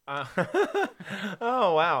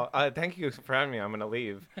 Oh wow! Thank you for having me. I'm gonna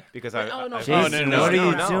leave because Wait, oh, no. I've- Jason, no, what no,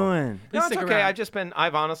 are you no. doing? Please No, it's stick okay. around.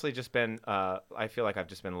 I've honestly just been. I feel like I've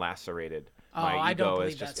just been lacerated. Oh, My I ego don't is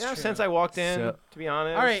believe just, that's true. since I walked in. So- To be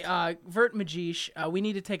honest. All right, Vert Majish, we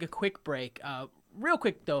need to take a quick break. Real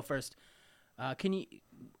quick though, first, can you?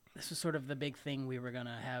 This was sort of the big thing we were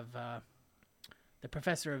gonna have the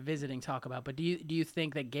professor of visiting talk about. But do you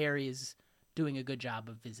think that Gary is doing a good job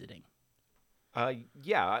of visiting?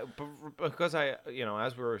 Yeah, because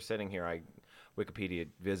as we were sitting here, I Wikipedia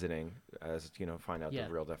visiting find out Yeah.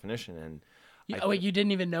 the real definition, and Wait, you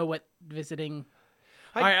didn't even know what visiting.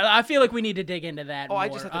 All right, I feel like we need to dig into that more. I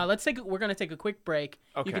just have to- We're gonna take a quick break.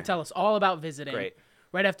 You Okay. can tell us all about visiting. Great.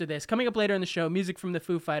 Right after this, coming up later in the show, music from the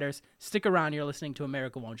Foo Fighters. Stick around. You're listening to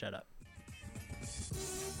America Won't Shut Up.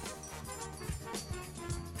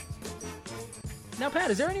 Now,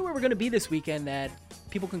 Pat, is there anywhere we're going to be this weekend that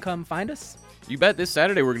people can come find us? you bet this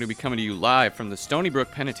Saturday we're going to be coming to you live from the Stony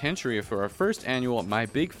Brook Penitentiary for our first annual My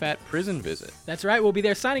Big Fat Prison Visit. That's right. We'll be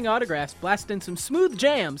there signing autographs, blasting some smooth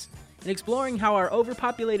jams, and exploring how our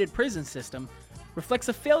overpopulated prison system reflects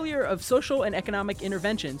a failure of social and economic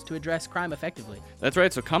interventions to address crime effectively. That's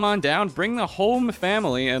right, so come on down, bring the home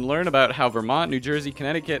family, and learn about how Vermont, New Jersey,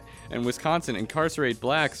 Connecticut, and Wisconsin incarcerate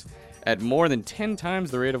blacks at more than 10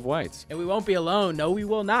 times the rate of whites. And we won't be alone. No, we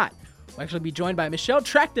will not. We'll actually be joined by Michelle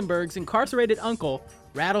Trachtenberg's incarcerated uncle,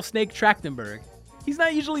 Rattlesnake Trachtenberg. He's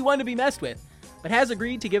not usually one to be messed with, but has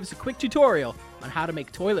agreed to give us a quick tutorial on how to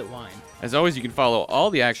make toilet wine. As always, you can follow all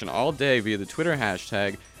the action all day via the Twitter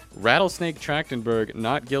hashtag Rattlesnake Trachtenberg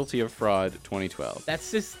Not Guilty of Fraud 2012.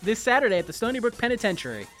 That's this Saturday at the Stony Brook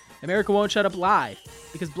Penitentiary. America Won't Shut Up live,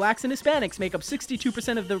 because blacks and Hispanics make up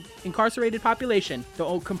 62% of the incarcerated population,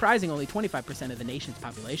 though comprising only 25% of the nation's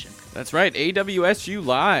population. That's right, AWSU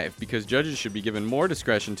Live, because judges should be given more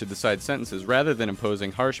discretion to decide sentences rather than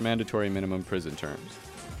imposing harsh mandatory minimum prison terms.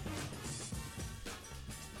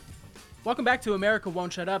 Welcome back to America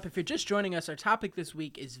Won't Shut Up. If you're just joining us, our topic this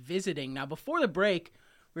week is visiting. Now, before the break,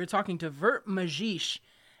 we were talking to Vert Majish,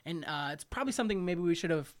 and it's probably something maybe we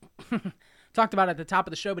should have talked about at the top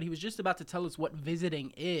of the show, but he was just about to tell us what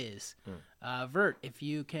visiting is. Vert, if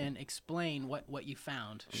you can explain what you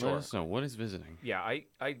found. Sure. So, what is visiting? Yeah,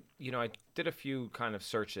 I did a few kind of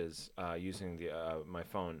searches using my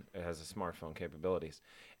phone. It has a smartphone capabilities,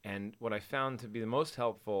 and what I found to be the most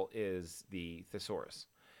helpful is the thesaurus,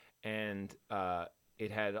 and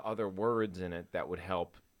it had other words in it that would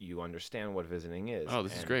help you understand what visiting is. Oh,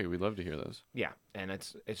 this is And- great. We'd love to hear those. Yeah, and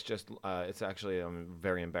it's just it's actually I'm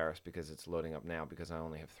very embarrassed because it's loading up now because I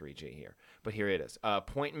only have 3G here. But here it is.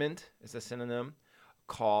 Appointment is a synonym.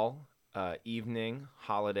 Call, evening,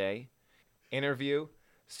 holiday, interview,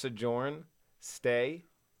 sojourn, stay,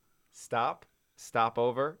 stop,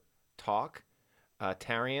 stopover, talk,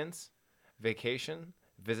 tarriance, vacation,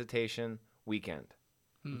 visitation, weekend.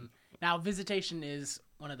 Now, visitation is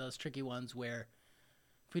one of those tricky ones where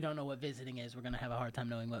if we don't know what visiting is, we're going to have a hard time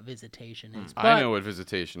knowing what visitation is. I know what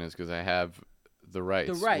visitation is because I have the rights,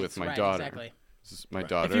 with my right, daughter. Exactly. This is my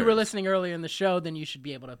daughter. If you were listening earlier in the show, then you should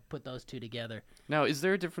be able to put those two together. Now, is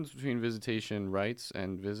there a difference between visitation rights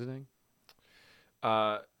and visiting?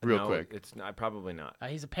 Real Real quick. It's not, probably not.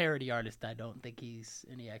 He's a parody artist. I don't think he's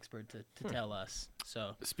any expert to tell us.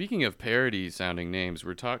 So Speaking of parody-sounding names,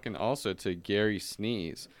 we're talking also to Gary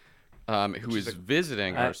Sneeze, who is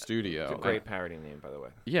visiting our studio. It's a great parody name, by the way.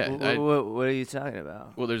 Yeah. What are you talking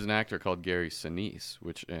about? Well, there's an actor called Gary Sinise,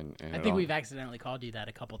 which and I think we've accidentally called you that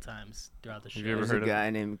a couple times throughout the show. Have you ever There's heard a of guy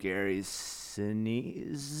named Gary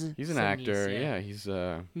Sinise. He's an Sinise, actor. yeah. He's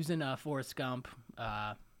He was in Forrest Gump,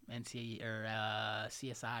 NC or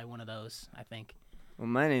CSI, one of those, I think. Well,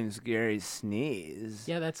 my name's Gary Sneeze.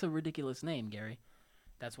 Yeah, that's a ridiculous name, Gary.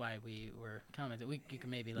 That's why we were commenting. You can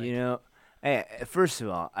maybe like. You know, hey, first of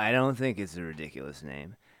all, I don't think it's a ridiculous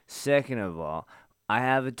name. Second of all, I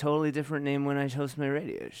have a totally different name when I host my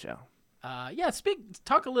radio show.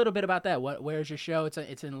 Talk a little bit about that. Where's your show?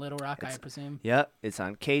 It's in Little Rock, I presume. Yep, it's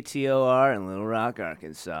on KTOR in Little Rock,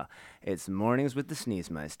 Arkansas. It's Mornings with the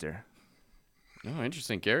Sneezemeister. Oh,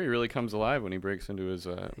 interesting. Gary really comes alive when he breaks into his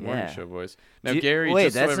morning show voice. Now, Do you- Gary, wait,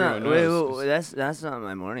 just that's so not. everyone knows. Wait, that's not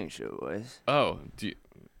my morning show voice. Oh, do you,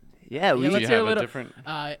 Yeah, we. Yeah, do let's you hear have a little. different?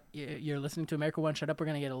 You're listening to America One Shut Up. We're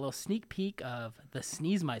gonna get a little sneak peek of the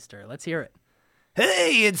Sneezemeister. Let's hear it.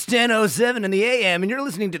 Hey, it's 10:07 in the AM, and you're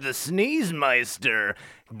listening to the Sneezemeister.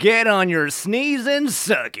 Get on your sneeze and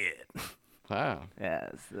suck it. Wow. Yeah,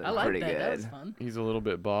 it's I like pretty that. good. That was fun. He's a little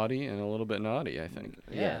bit bawdy and a little bit naughty, I think.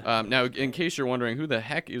 Yeah. Now, in case you're wondering, who the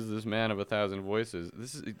heck is this man of 1,000 voices?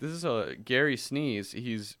 This is Gary Sneeze.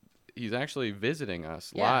 He's actually visiting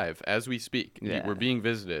us Yeah. live as we speak. Yeah. We're being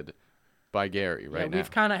visited by Gary right now.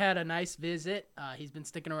 We've kind of had a nice visit. He's been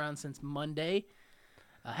sticking around since Monday.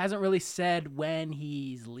 Hasn't really said when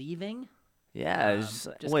he's leaving. Yeah, it's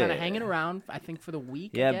Just kind of hanging around, I think, for the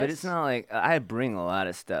week. I Yeah, but guess. it's not like I bring a lot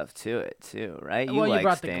of stuff to it too, right? Well, you like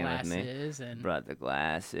brought the staying with me. glasses, and Brought the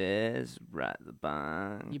glasses, brought the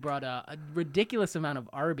bong. you brought a ridiculous amount of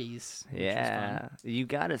Arby's. Which was Yeah, fun. you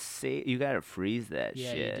gotta you gotta freeze that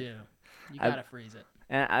Yeah, shit. you do. You I- gotta freeze it.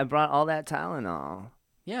 And I brought all that Tylenol.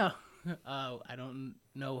 Yeah. I don't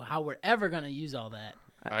know how we're ever gonna use all that.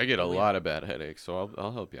 I get a lot of bad headaches, so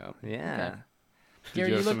I'll help you out. Yeah. Gary,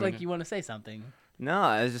 you you have look something- like you want to say something. No,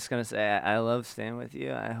 I was just gonna say I love staying with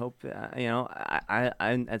you. I hope I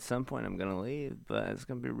at some point I'm gonna leave, but it's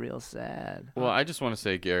gonna be real sad. Well, I just want to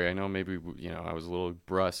say, Gary, I know maybe I was a little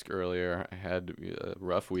brusque earlier. I had a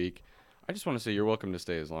rough week. I just want to say you're welcome to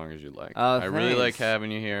stay as long as you'd like. Oh, I really like thanks.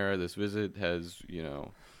 having you here. This visit has,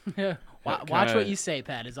 Watch kinda- what you say,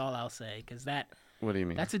 Pat. Is all I'll say, because what do you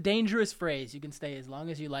mean? that's a dangerous phrase. You can stay as long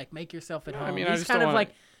as you like. Make yourself at I home. mean, I He's just kind don't of wanna like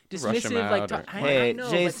rush him dismissive. Like, out or- I Hey, know,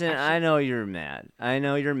 but Jason, I actually- know you're mad. I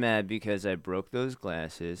know you're mad because I broke those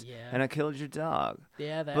glasses Yeah. and I killed your dog.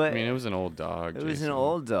 Yeah, that. But I mean, it was an old dog. it was an Jason.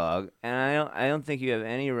 old dog, and I don't think you have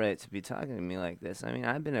any right to be talking to me like this. I mean,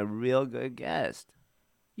 I've been a real good guest.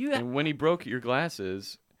 you. And when he broke your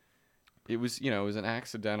glasses, it was an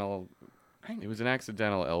accidental. I- It was an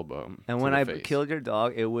accidental elbow. And to when the I face. killed your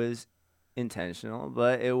dog, it was intentional,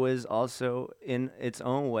 but it was also in its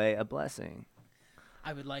own way a blessing.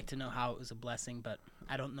 I would like to know how it was a blessing, but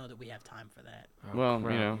I don't know that we have time for that. Oh, Well,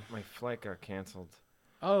 crap. My flight got canceled.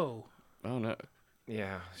 Oh, Oh no!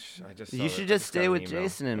 Yeah, I just. You should just stay with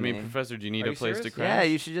Jason I and mean, me. Professor, do you need Are a you place to serious? crash? Yeah,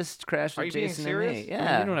 you should just crash Are with you being Jason serious? and me. I mean,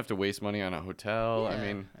 Yeah, you don't have to waste money on a hotel. I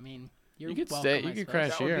yeah. mean, you're you could welcome, stay. I You could suppose. crash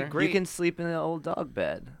That would be here. great. You can sleep in the old dog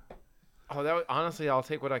bed. Oh, honestly, I'll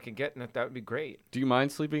take what I can get, and that would be great. Do you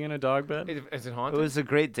mind sleeping in a dog bed? Is it It haunted? was a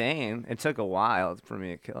Great Dane. It took a while for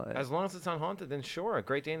me to kill it. As long as it's unhaunted, then sure. A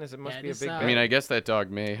Great Dane must Yeah, be a this, big. I mean, I guess that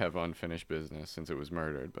dog may have unfinished business since it was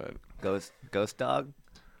murdered, but Ghost dog.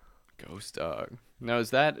 ghost dog. Now is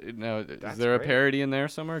there That's a great. parody in there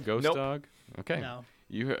somewhere? Ghost Nope. dog. Okay. No.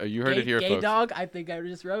 You heard Gay, it here, gay folks. dog. I think I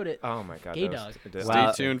just wrote it. Oh my God. Gay that dog. was-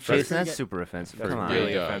 Wow. Stay tuned for- Jason, that's Forget- super offensive. That's Come on. really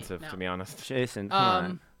Gay dog. offensive, No. to be honest. Jason, come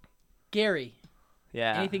on. Gary,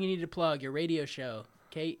 Yeah. anything you need to plug? Your radio show.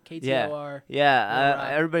 KTOR. Yeah.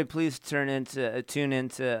 Everybody, please tune into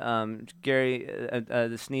Gary,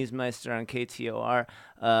 the Sneezemeister on KTOR.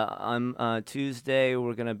 On Tuesday,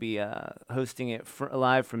 we're gonna be hosting it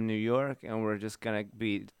live from New York, and we're just gonna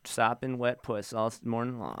be sopping wet puss all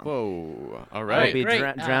morning long. Whoa! All right. I'll be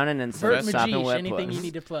drowning in some Vert sopping Magish, wet anything puss. you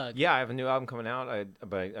need to plug? Yeah, I have a new album coming out,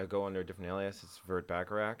 but I go under a different alias. It's Vert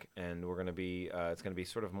Bacharach, and we're gonna be it's gonna be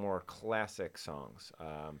sort of more classic songs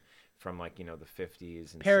from like the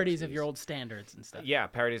 50s and Parodies 60s. of your old standards and stuff. Yeah,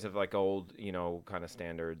 parodies of like old kind of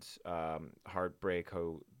standards. Heartbreak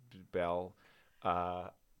Bell.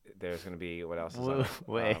 There's gonna be what else?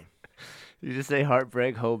 Wait, you just say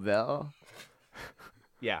Heartbreak Hobel?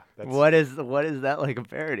 Yeah. That's What is that like a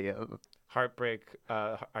parody of? Heartbreak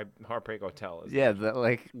Hotel. Yeah, but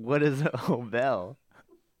like, what is a Hobel?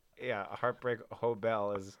 Yeah, Heartbreak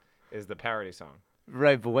Hobel is the parody song.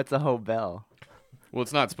 Right, but what's a Hobel? Well,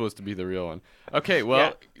 it's not supposed to be the real one. Okay,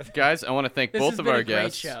 well, guys, I want to thank both of our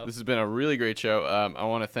guests. Show. This has been a really great show. I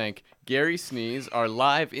want to thank Gary Sneeze, our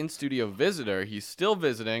live in-studio visitor. He's still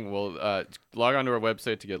visiting. We'll log on to our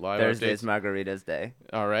website to get live Thursday's updates. Margaritas Day.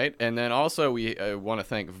 All right. And then also we want to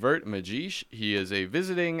thank Vert Magish. He is a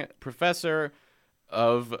visiting professor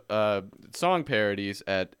of song parodies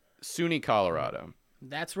at SUNY Colorado.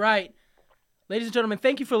 That's right. Ladies and gentlemen,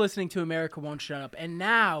 thank you for listening to America Won't Shut Up. And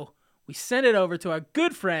now we send it over to our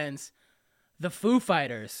good friends, the Foo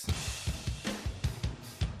Fighters.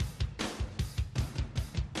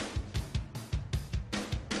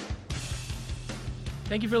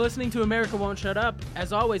 Thank you for listening to America Won't Shut Up.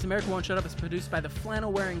 As always, America Won't Shut Up is produced by the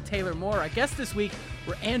flannel-wearing Taylor Moore. Our guests this week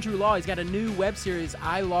were Andrew Law. He's got a new web series,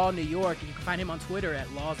 I Law New York, and you can find him on Twitter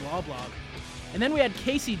at Law's Law Blog. And then we had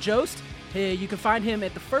Casey Jost. You can find him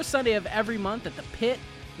at the first Sunday of every month at the Pit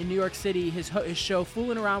in New York City. His show,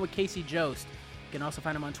 Fooling Around with Casey Jost. You can also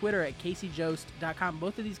find him on Twitter at caseyjost.com.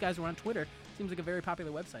 Both of these guys were on Twitter. Seems like a very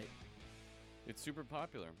popular website. It's super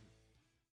popular.